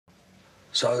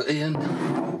So,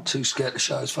 Ian, too scared to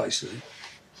show his face, is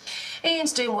he?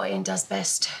 Ian's doing what Ian does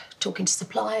best. Talking to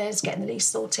suppliers, getting the lease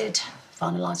sorted,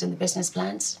 finalising the business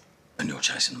plans. And you're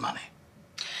chasing the money?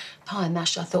 Pie and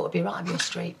mash I thought would be right up your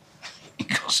street. You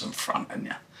got some front, haven't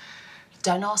you?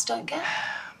 Don't ask, don't get.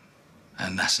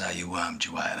 And that's how you wormed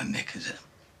your way out of Nick, is it?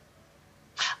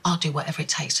 I'll do whatever it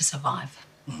takes to survive.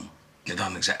 You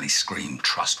don't exactly scream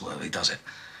trustworthy, does it?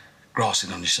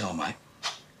 Grassing on your cell, mate.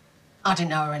 I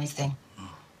didn't know her anything.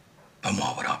 And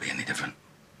why would I be any different?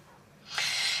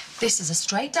 This is a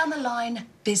straight down the line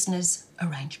business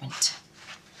arrangement.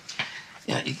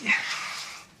 Yeah, you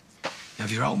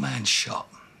have your old man shot,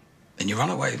 and you run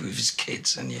away with his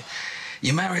kids, and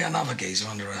you marry another geezer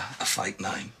under a fake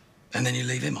name, and then you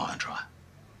leave him high and dry.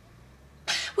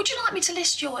 Would you like me to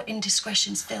list your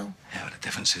indiscretions, Phil? Yeah, but the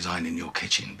difference is I ain't in your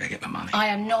kitchen begging for money. I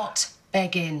am not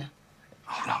begging.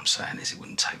 All I'm saying is it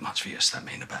wouldn't take much for you to stab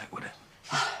me in the back, would it?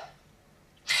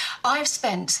 I've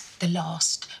spent the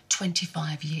last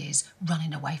 25 years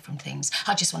running away from things.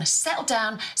 I just want to settle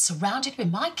down, surrounded with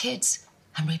my kids,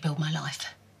 and rebuild my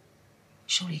life.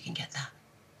 Surely you can get that.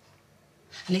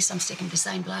 At least I'm sticking with the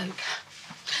same bloke.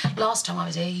 Last time I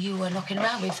was here, you were knocking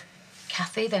around with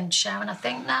Kathy, then Sharon, I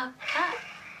think. Now, Kat.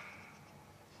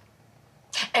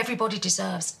 Everybody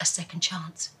deserves a second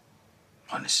chance.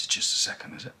 And this is just a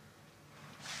second, is it?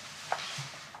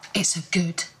 It's a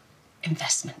good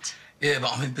investment. Yeah,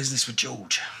 but I'm in business with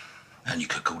George. And you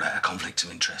could call that a conflict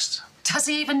of interest. Does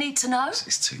he even need to know?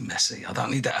 It's too messy. I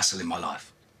don't need that hassle in my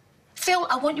life. Phil,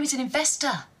 I want you as an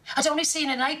investor. I don't want to see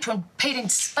you in an apron peeling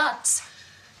spuds.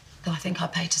 Though I think I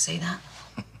pay to see that.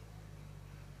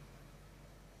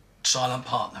 Silent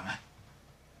partner, eh?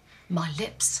 My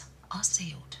lips are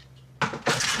sealed.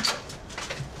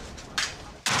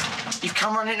 You've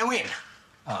come running to him?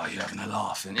 Oh, you're having a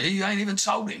laugh, ain't you? You ain't even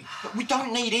told him. But we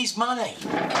don't need his money.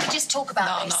 Can we just talk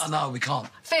about this? No, we can't.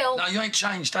 Phil. No, you ain't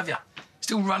changed, have you?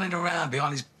 Still running around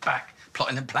behind his back,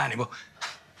 plotting and planning. Well,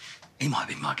 he might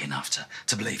be mug enough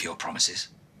to believe your promises.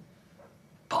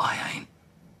 But I ain't.